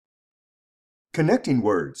Connecting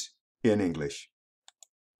words in English.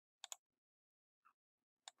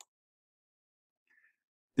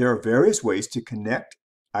 There are various ways to connect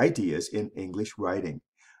ideas in English writing.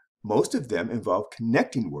 Most of them involve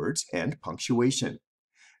connecting words and punctuation.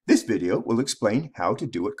 This video will explain how to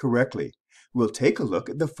do it correctly. We'll take a look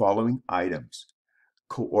at the following items: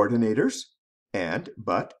 coordinators, and,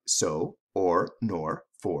 but, so, or, nor,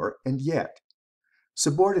 for, and yet.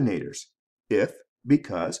 Subordinators: if,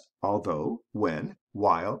 because, although, when,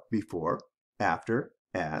 while, before, after,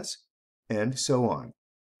 as, and so on.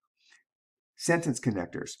 Sentence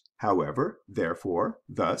connectors: however, therefore,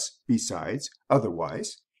 thus, besides,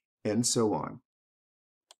 otherwise, and so on.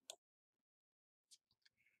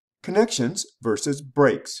 Connections versus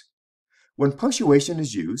breaks. When punctuation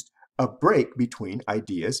is used, a break between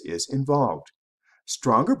ideas is involved.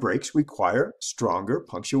 Stronger breaks require stronger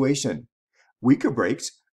punctuation. Weaker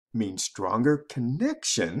breaks mean stronger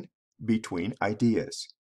connection between ideas.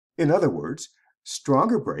 In other words,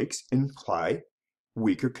 stronger breaks imply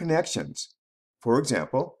weaker connections. For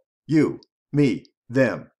example, you, me,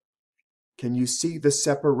 them. Can you see the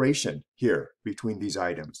separation here between these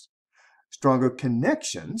items? Stronger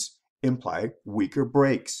connections imply weaker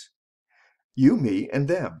breaks. You, me, and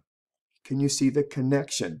them. Can you see the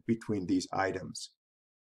connection between these items?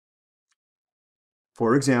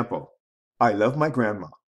 For example, I love my grandma.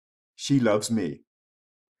 She loves me.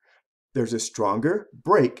 There's a stronger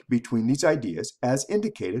break between these ideas as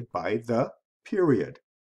indicated by the period.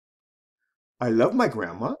 I love my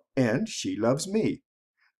grandma and she loves me.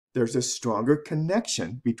 There's a stronger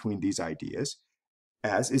connection between these ideas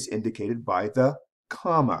as is indicated by the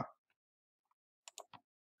comma.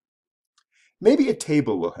 Maybe a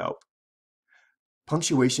table will help.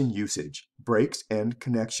 Punctuation usage, breaks and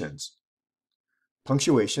connections.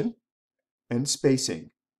 Punctuation and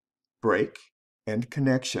spacing, break and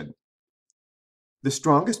connection. The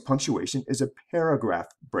strongest punctuation is a paragraph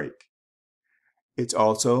break. It's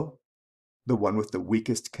also the one with the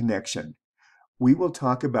weakest connection. We will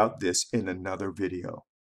talk about this in another video.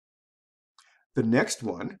 The next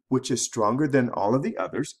one, which is stronger than all of the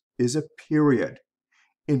others, is a period.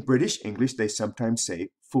 In British English, they sometimes say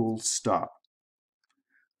full stop.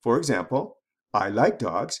 For example, I like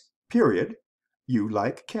dogs, period. You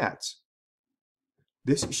like cats.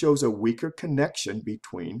 This shows a weaker connection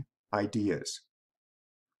between ideas.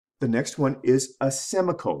 The next one is a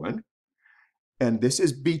semicolon, and this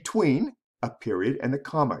is between a period and a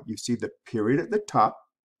comma. You see the period at the top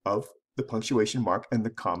of the punctuation mark and the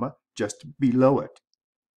comma just below it.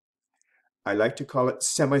 I like to call it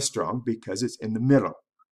semi-strong because it's in the middle.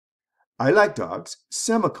 I like dogs,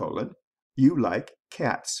 semicolon. You like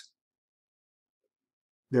cats.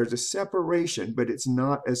 There's a separation, but it's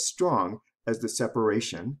not as strong as the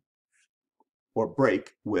separation or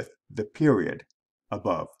break with the period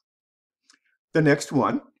above. The next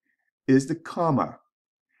one is the comma.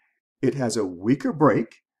 It has a weaker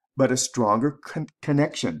break, but a stronger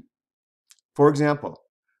connection. For example,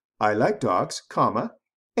 I like dogs, comma,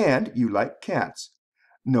 and you like cats.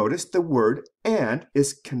 Notice the word and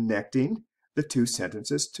is connecting the two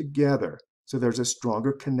sentences together. So there's a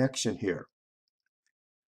stronger connection here.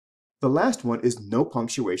 The last one is no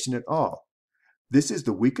punctuation at all. This is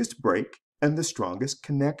the weakest break and the strongest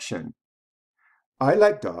connection. I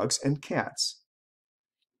like dogs and cats.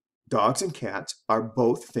 Dogs and cats are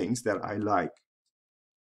both things that I like.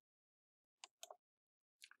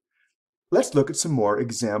 Let's look at some more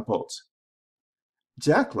examples.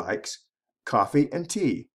 Jack likes coffee and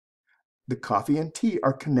tea. The coffee and tea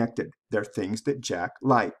are connected. They're things that Jack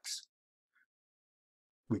likes.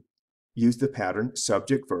 We use the pattern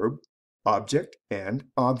subject, verb, object, and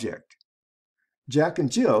object. Jack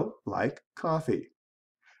and Jill like coffee.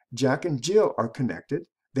 Jack and Jill are connected.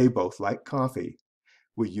 They both like coffee.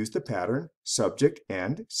 We use the pattern subject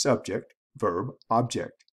and subject, verb,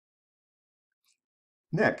 object.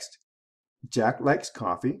 Next, Jack likes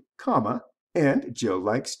coffee, comma, and Jill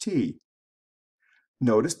likes tea.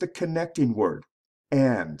 Notice the connecting word,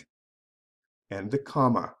 and the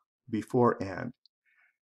comma before and.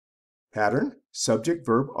 Pattern, subject,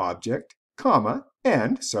 verb, object, comma,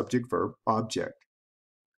 and subject, verb, object.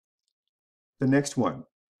 The next one,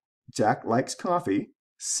 Jack likes coffee,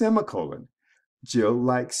 semicolon. Jill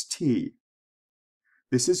likes tea.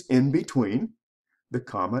 This is in between the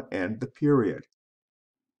comma and the period.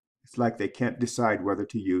 It's like they can't decide whether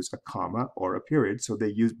to use a comma or a period, so they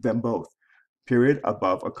use them both. Period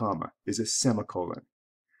above a comma is a semicolon.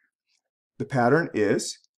 The pattern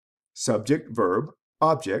is subject, verb,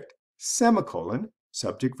 object, semicolon,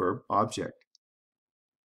 subject, verb, object.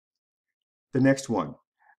 The next one,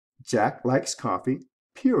 Jack likes coffee,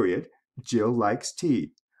 period. Jill likes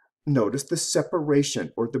tea. Notice the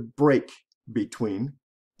separation or the break between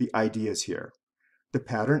the ideas here. The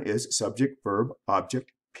pattern is subject, verb,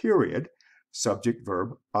 object, period, subject,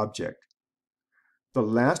 verb, object. The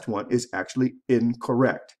last one is actually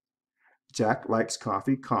incorrect. Jack likes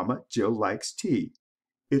coffee, comma, Jill likes tea.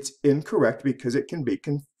 It's incorrect because it can be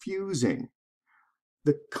confusing.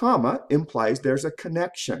 The comma implies there's a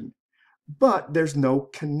connection, but there's no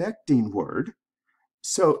connecting word,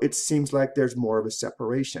 so it seems like there's more of a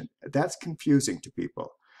separation. That's confusing to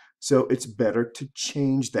people. So it's better to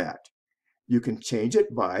change that. You can change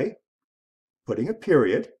it by putting a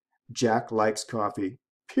period, Jack likes coffee,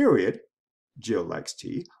 period, Jill likes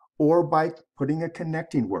tea, or by putting a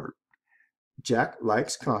connecting word, Jack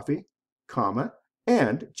likes coffee, comma,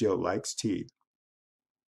 and Jill likes tea.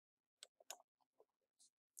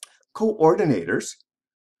 Coordinators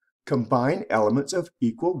combine elements of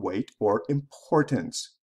equal weight or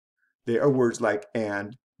importance. They are words like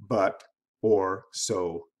and, but, or,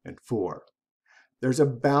 so, and for. There's a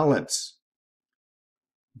balance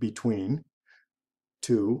between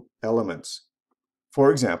two elements.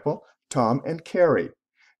 For example, Tom and Carrie.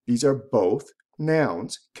 These are both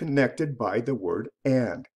nouns connected by the word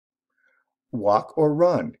and. Walk or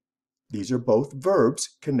run. These are both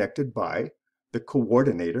verbs connected by the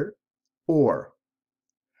coordinator or.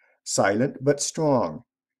 Silent but strong.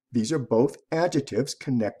 These are both adjectives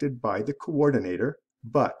connected by the coordinator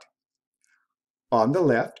but. On the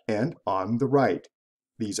left and on the right.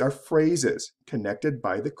 These are phrases connected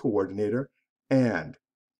by the coordinator and.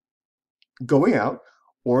 Going out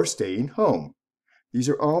or staying home. These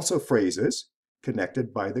are also phrases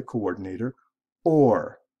connected by the coordinator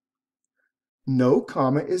or. No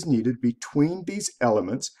comma is needed between these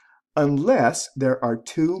elements unless there are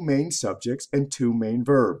two main subjects and two main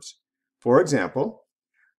verbs. For example,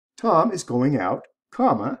 Tom is going out,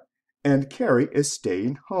 comma, and Carrie is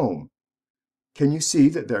staying home. Can you see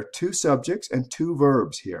that there are two subjects and two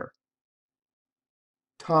verbs here?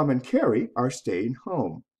 Tom and Carrie are staying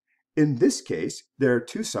home. In this case, there are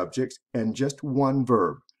two subjects and just one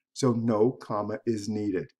verb, so no comma is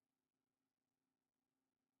needed.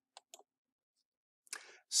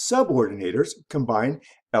 Subordinators combine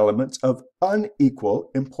elements of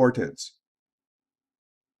unequal importance.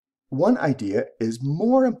 One idea is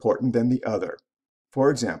more important than the other. For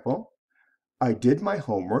example, I did my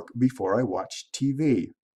homework before I watched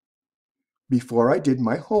TV. Before I did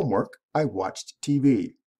my homework, I watched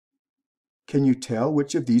TV. Can you tell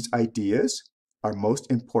which of these ideas are most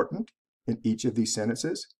important in each of these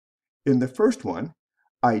sentences? In the first one,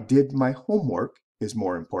 I did my homework is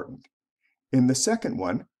more important. In the second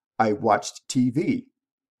one, I watched TV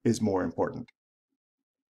is more important.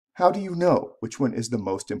 How do you know which one is the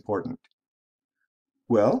most important?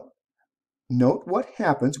 Well, note what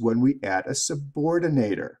happens when we add a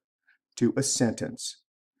subordinator to a sentence.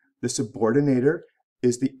 The subordinator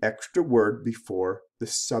is the extra word before the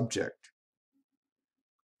subject.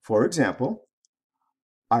 For example,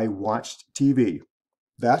 I watched TV.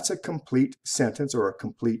 That's a complete sentence or a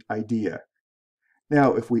complete idea.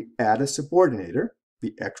 Now, if we add a subordinator,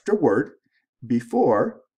 the extra word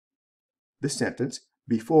before the sentence,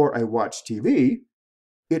 before I watched TV,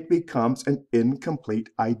 it becomes an incomplete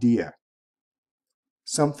idea.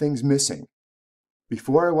 Something's missing.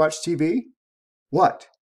 Before I watched TV, what?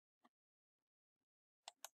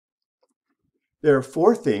 There are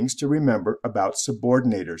 4 things to remember about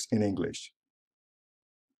subordinators in English.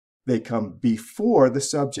 They come before the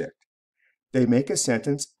subject. They make a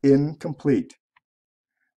sentence incomplete.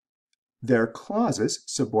 Their clauses,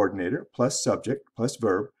 subordinator plus subject plus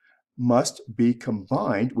verb, must be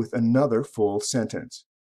combined with another full sentence.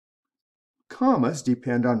 Commas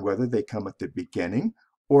depend on whether they come at the beginning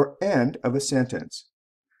or end of a sentence.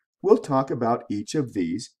 We'll talk about each of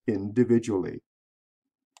these individually.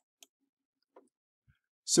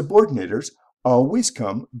 Subordinators always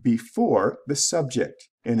come before the subject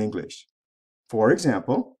in English. For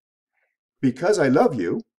example, because I love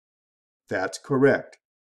you, that's correct.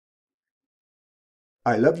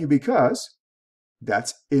 I love you because,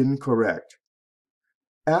 that's incorrect.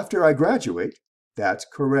 After I graduate, that's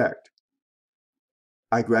correct.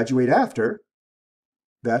 I graduate after,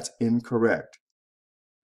 that's incorrect.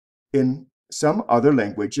 In some other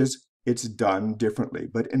languages, it's done differently,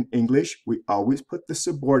 but in English, we always put the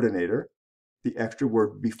subordinator, the extra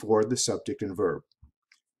word before the subject and verb.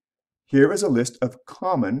 Here is a list of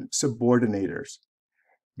common subordinators: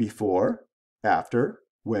 before, after,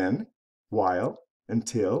 when, while,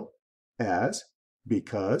 until, as,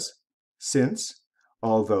 because, since,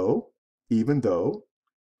 although, even though,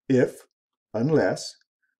 if, unless,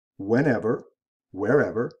 whenever,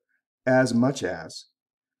 wherever, as much as.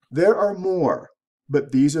 There are more,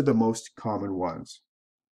 but these are the most common ones.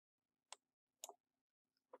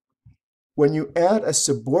 When you add a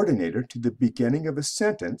subordinator to the beginning of a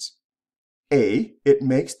sentence, A, it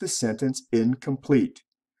makes the sentence incomplete.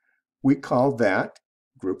 We call that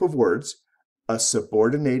group of words a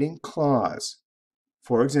subordinating clause.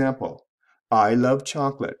 For example, I love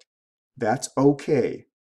chocolate. That's okay.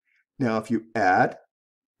 Now, if you add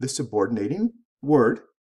the subordinating word,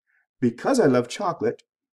 because I love chocolate,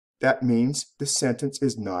 that means the sentence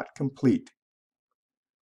is not complete.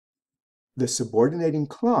 The subordinating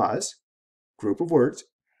clause, group of words,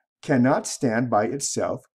 cannot stand by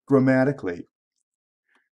itself grammatically.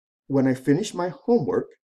 When I finish my homework,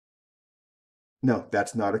 no,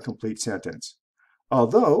 that's not a complete sentence.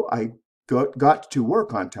 Although I got to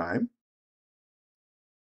work on time,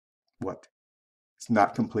 what? It's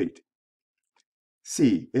not complete.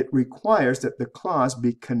 C, it requires that the clause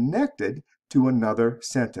be connected to another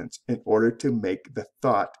sentence in order to make the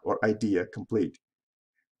thought or idea complete.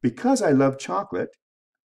 Because I love chocolate,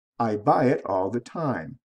 I buy it all the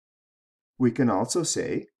time. We can also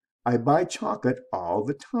say, I buy chocolate all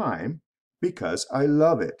the time because I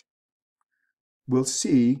love it. We'll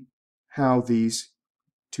see how these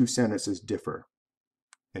two sentences differ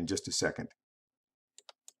in just a second.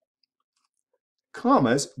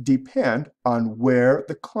 Commas depend on where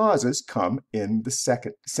the clauses come in the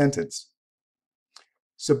second sentence.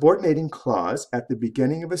 Subordinating clause at the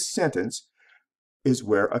beginning of a sentence is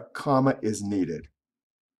where a comma is needed.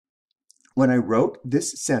 When I wrote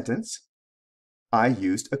this sentence, I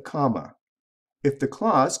used a comma. If the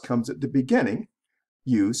clause comes at the beginning,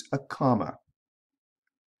 use a comma.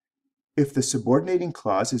 If the subordinating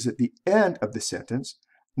clause is at the end of the sentence,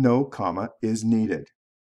 no comma is needed.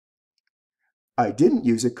 I didn't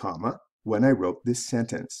use a comma when I wrote this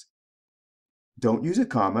sentence. Don't use a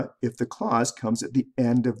comma if the clause comes at the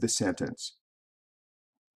end of the sentence.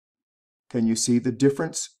 Can you see the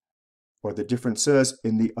difference or the differences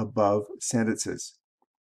in the above sentences?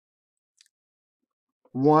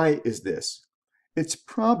 Why is this? It's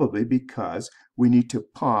probably because we need to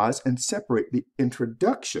pause and separate the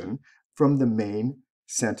introduction from the main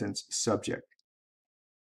sentence subject.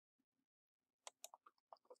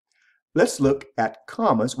 Let's look at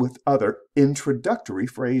commas with other introductory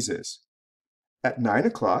phrases. At 9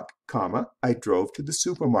 o'clock, comma, I drove to the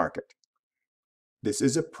supermarket. This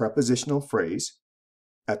is a prepositional phrase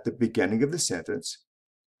at the beginning of the sentence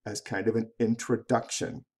as kind of an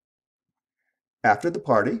introduction. After the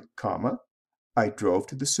party, comma, I drove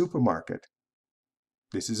to the supermarket.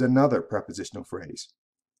 This is another prepositional phrase.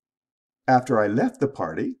 After I left the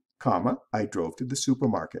party, comma, I drove to the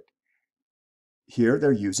supermarket. Here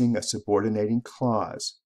they're using a subordinating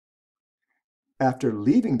clause. After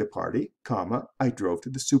leaving the party, comma, I drove to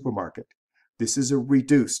the supermarket. This is a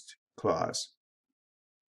reduced clause.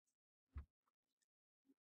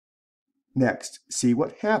 Next, see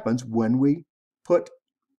what happens when we put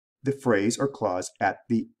the phrase or clause at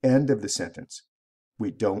the end of the sentence.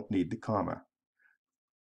 We don't need the comma.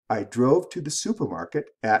 I drove to the supermarket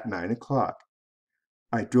at 9 o'clock.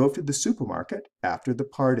 I drove to the supermarket after the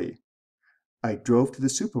party. I drove to the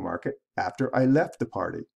supermarket after I left the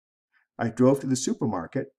party. I drove to the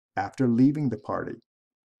supermarket after leaving the party.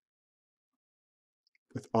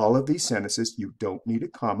 With all of these sentences, you don't need a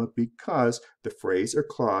comma because the phrase or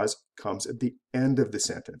clause comes at the end of the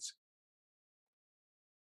sentence.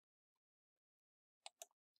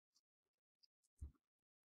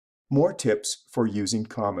 More tips for using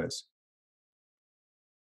commas.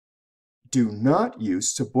 Do not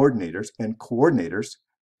use subordinators and coordinators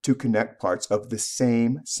to connect parts of the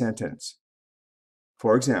same sentence.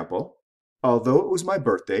 For example, although it was my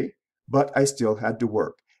birthday, but I still had to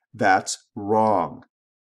work. That's wrong.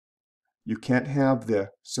 You can't have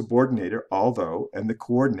the subordinator, although, and the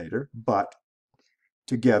coordinator, but,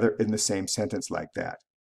 together in the same sentence like that.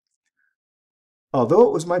 Although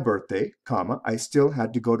it was my birthday, comma, I still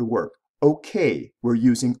had to go to work. Okay, we're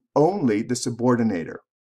using only the subordinator.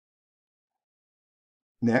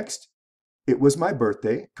 Next, it was my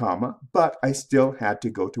birthday, comma, but I still had to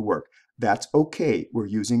go to work. That's okay, we're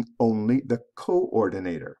using only the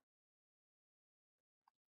coordinator.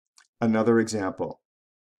 Another example.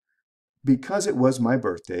 Because it was my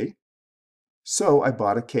birthday, so I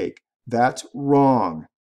bought a cake. That's wrong.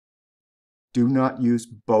 Do not use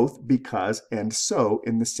both because and so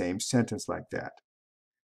in the same sentence like that.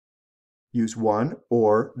 Use one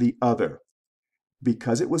or the other.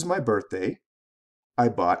 Because it was my birthday, I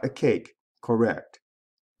bought a cake. Correct.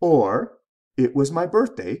 Or, it was my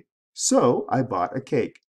birthday, so I bought a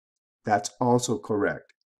cake. That's also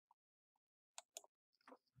correct.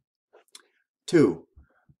 2.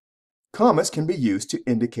 Commas can be used to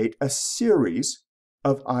indicate a series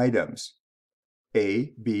of items,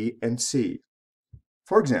 A, B, and C.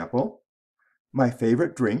 For example, my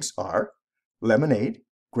favorite drinks are lemonade,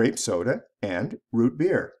 grape soda, and root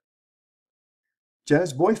beer.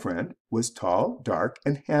 Jenna's boyfriend was tall, dark,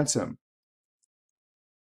 and handsome.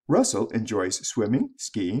 Russell enjoys swimming,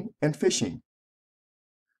 skiing, and fishing.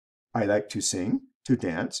 I like to sing, to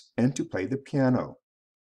dance, and to play the piano.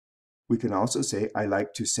 We can also say, I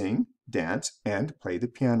like to sing, dance, and play the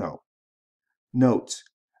piano. Notes: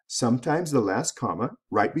 sometimes the last comma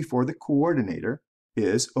right before the coordinator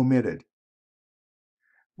is omitted.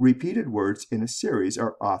 Repeated words in a series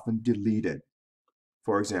are often deleted.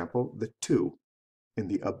 For example, the to in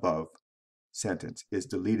the above sentence is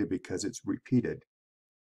deleted because it's repeated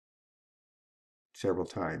several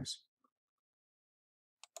times.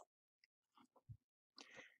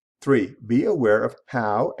 3. Be aware of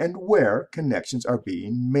how and where connections are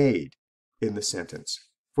being made in the sentence.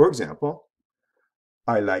 For example,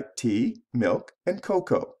 I like tea, milk, and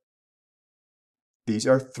cocoa. These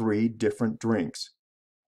are 3 different drinks.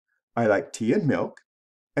 I like tea and milk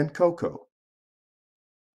and cocoa.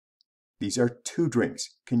 These are 2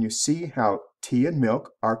 drinks. Can you see how tea and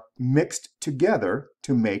milk are mixed together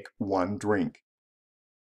to make 1 drink?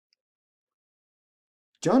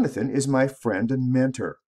 Jonathan is my friend and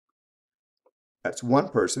mentor. That's 1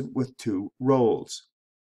 person with 2 roles.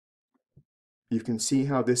 You can see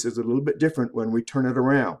how this is a little bit different when we turn it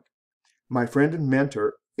around. My friend and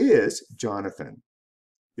mentor is Jonathan,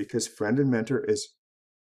 because friend and mentor is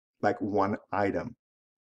like 1 item.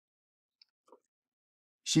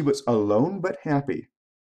 She was alone but happy.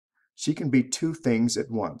 She can be 2 things at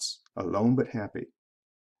once, alone but happy.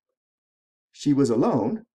 She was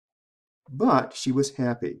alone, but she was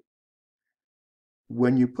happy.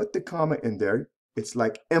 When you put the comma in there, it's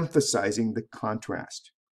like emphasizing the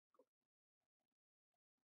contrast.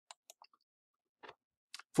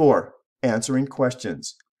 4. Answering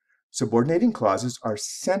questions. Subordinating clauses are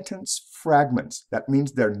sentence fragments. That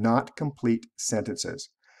means they're not complete sentences.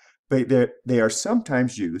 But they are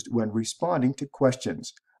sometimes used when responding to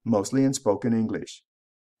questions, mostly in spoken English.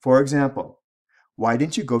 For example, why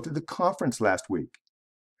didn't you go to the conference last week?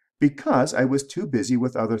 Because I was too busy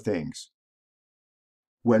with other things.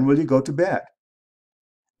 When will you go to bed?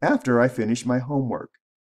 After I finish my homework.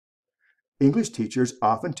 English teachers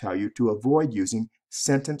often tell you to avoid using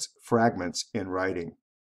sentence fragments in writing.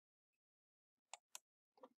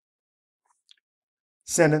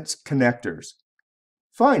 Sentence connectors.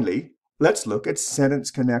 Finally, let's look at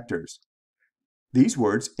sentence connectors. These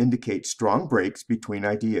words indicate strong breaks between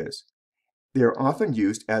ideas. They are often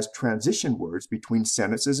used as transition words between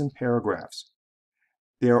sentences and paragraphs.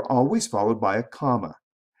 They are always followed by a comma.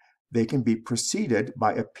 They can be preceded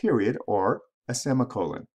by a period or a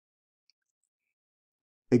semicolon.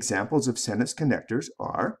 Examples of sentence connectors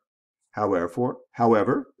are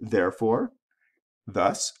however, therefore,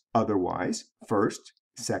 thus, otherwise, first,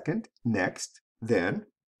 second, next, then,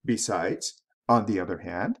 besides, on the other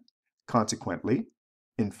hand, consequently,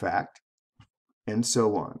 in fact, and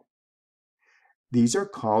so on. These are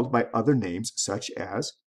called by other names such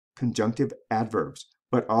as conjunctive adverbs,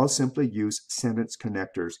 but I'll simply use sentence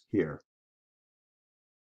connectors here.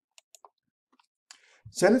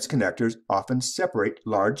 Sentence connectors often separate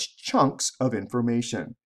large chunks of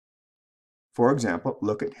information. For example,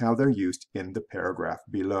 look at how they're used in the paragraph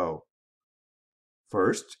below.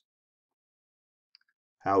 First,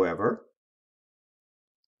 however,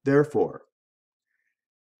 therefore.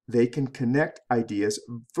 They can connect ideas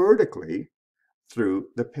vertically through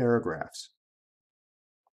the paragraphs.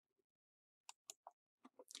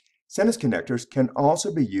 Sentence connectors can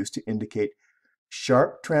also be used to indicate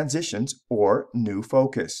sharp transitions or new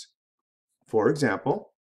focus. For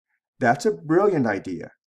example, that's a brilliant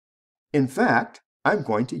idea. In fact, I'm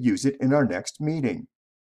going to use it in our next meeting.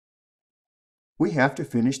 We have to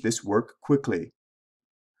finish this work quickly.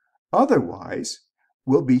 Otherwise,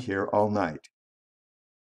 we'll be here all night.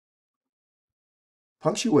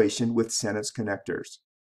 Punctuation with sentence connectors.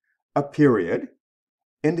 A period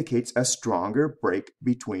indicates a stronger break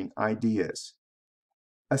between ideas.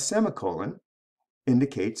 A semicolon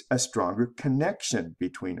indicates a stronger connection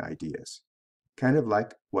between ideas, kind of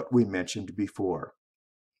like what we mentioned before.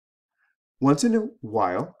 Once in a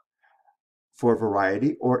while, for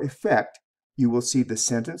variety or effect, you will see the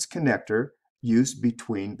sentence connector used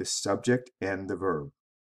between the subject and the verb.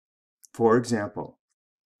 For example,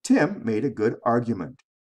 Tim made a good argument.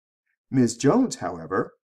 Ms. Jones,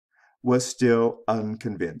 however, was still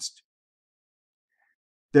unconvinced.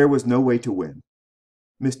 There was no way to win.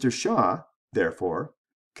 Mr. Shaw, therefore,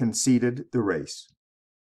 conceded the race.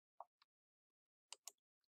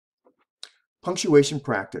 Punctuation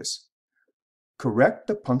practice. Correct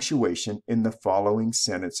the punctuation in the following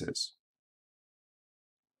sentences.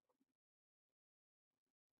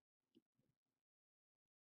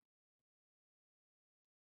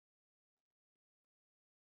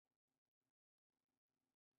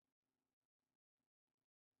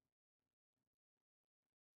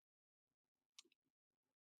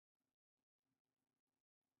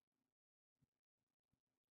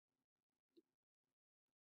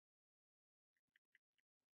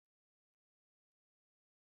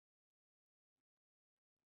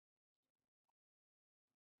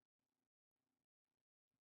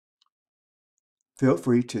 Feel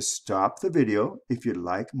free to stop the video if you'd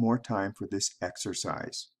like more time for this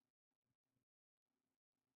exercise.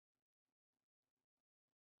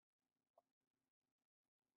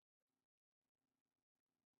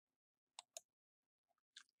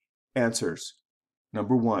 Answers.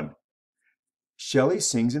 Number 1. Shelley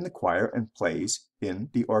sings in the choir and plays in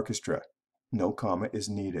the orchestra. No comma is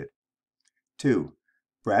needed. 2.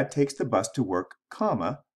 Brad takes the bus to work,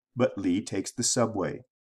 comma, but Lee takes the subway.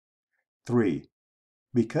 3.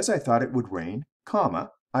 Because I thought it would rain,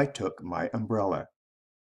 comma, I took my umbrella.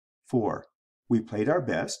 4. We played our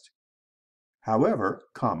best. However,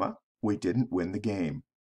 comma, we didn't win the game.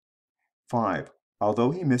 5.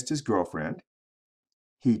 Although he missed his girlfriend,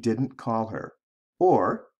 he didn't call her.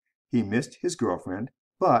 Or, he missed his girlfriend,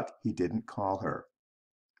 but he didn't call her.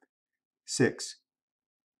 6.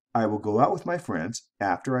 I will go out with my friends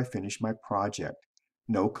after I finish my project.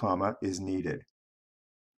 No comma is needed.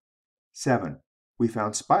 7. We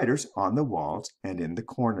found spiders on the walls and in the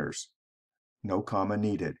corners. No comma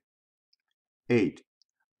needed. 8.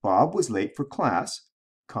 Bob was late for class,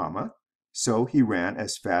 comma, so he ran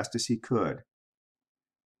as fast as he could.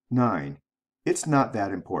 9. It's not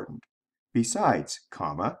that important. Besides,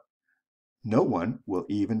 comma, no one will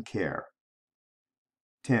even care.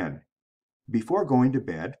 10. Before going to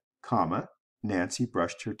bed, comma, Nancy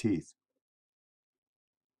brushed her teeth.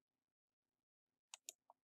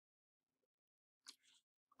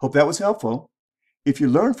 Hope that was helpful. If you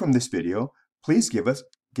learned from this video, please give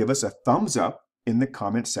us a thumbs up in the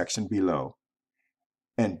comment section below.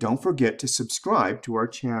 And don't forget to subscribe to our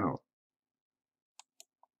channel.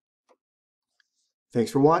 Thanks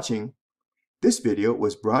for watching. This video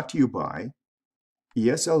was brought to you by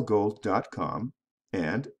ESLgold.com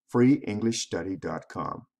and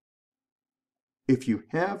freeenglishstudy.com. If you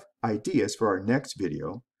have ideas for our next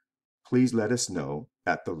video, please let us know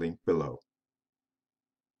at the link below.